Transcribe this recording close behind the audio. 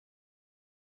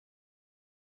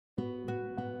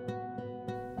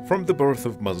From the birth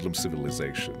of Muslim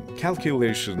civilization,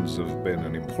 calculations have been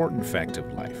an important fact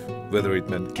of life. Whether it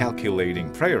meant calculating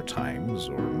prayer times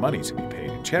or money to be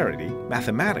paid in charity,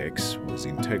 mathematics was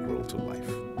integral to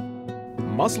life.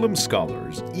 Muslim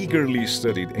scholars eagerly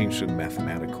studied ancient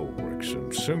mathematical works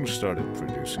and soon started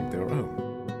producing their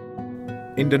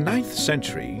own. In the 9th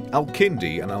century,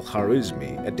 Al-Kindi and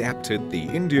Al-Kharizmi adapted the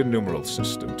Indian numeral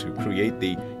system to create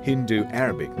the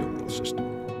Hindu-Arabic numeral system.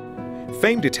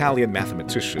 Famed Italian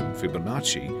mathematician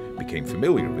Fibonacci became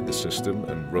familiar with the system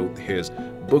and wrote his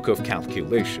Book of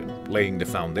Calculation, laying the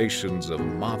foundations of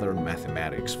modern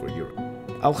mathematics for Europe.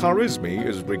 Al-Kharizmi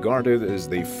is regarded as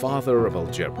the father of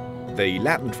algebra. The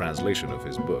Latin translation of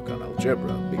his book on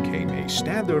algebra became a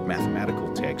standard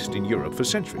mathematical text in Europe for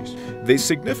centuries. The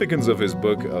significance of his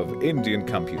book of Indian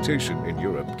computation in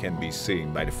Europe can be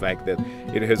seen by the fact that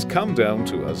it has come down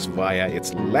to us via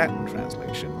its Latin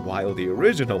translation, while the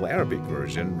original Arabic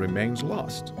version remains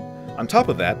lost. On top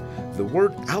of that, the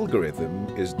word algorithm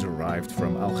is derived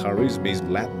from Al-Kharizmi's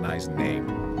Latinized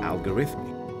name,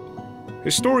 Al-Kharizmi.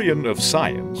 Historian of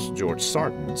science George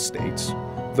Sarton states,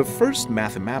 "The first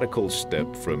mathematical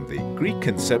step from the Greek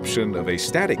conception of a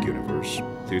static universe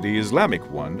to the Islamic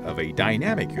one of a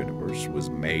dynamic universe was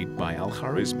made by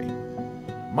Al-Kharizmi."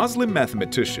 Muslim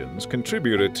mathematicians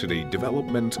contributed to the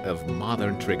development of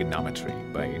modern trigonometry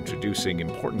by introducing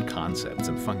important concepts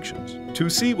and functions.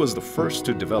 Tusi was the first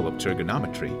to develop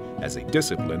trigonometry as a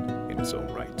discipline in its own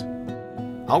right.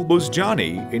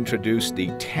 Al-Buzjani introduced the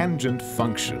tangent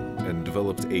function and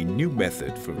developed a new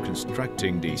method for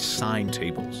constructing the sine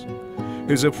tables.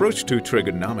 His approach to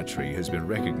trigonometry has been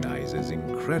recognized as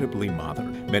incredibly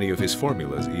modern. Many of his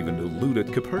formulas even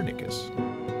eluded Copernicus.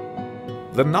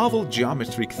 The novel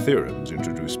geometric theorems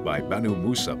introduced by Banu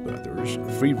Musa brothers,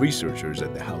 three researchers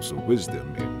at the House of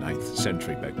Wisdom in 9th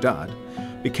century Baghdad,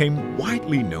 became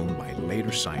widely known by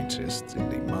later scientists in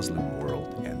the Muslim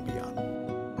world and beyond.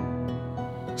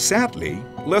 Sadly,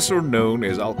 lesser known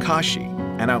is Al-Kashi,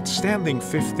 an outstanding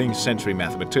 15th century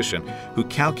mathematician who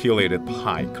calculated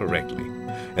pi correctly,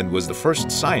 and was the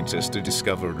first scientist to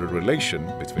discover the relation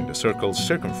between the circle's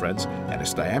circumference and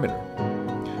its diameter.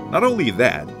 Not only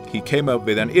that, he came up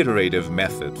with an iterative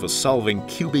method for solving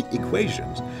cubic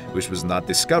equations, which was not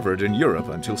discovered in Europe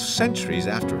until centuries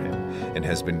after him, and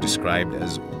has been described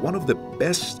as one of the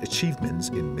best achievements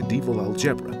in medieval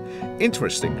algebra.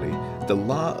 Interestingly, the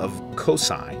law of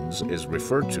cosines is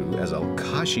referred to as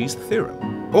Al-Kashi's theorem.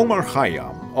 Omar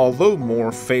Khayyam, although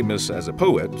more famous as a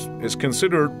poet, is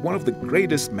considered one of the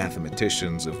greatest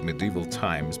mathematicians of medieval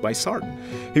times by Sarton.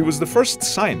 He was the first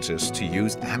scientist to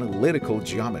use analytical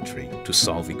geometry to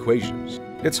solve equations.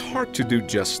 It's hard to do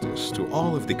justice to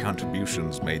all of the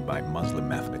contributions made by Muslim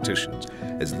mathematicians,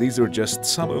 as these are just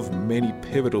some of many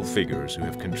pivotal figures who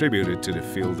have contributed to the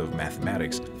field of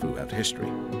mathematics throughout history.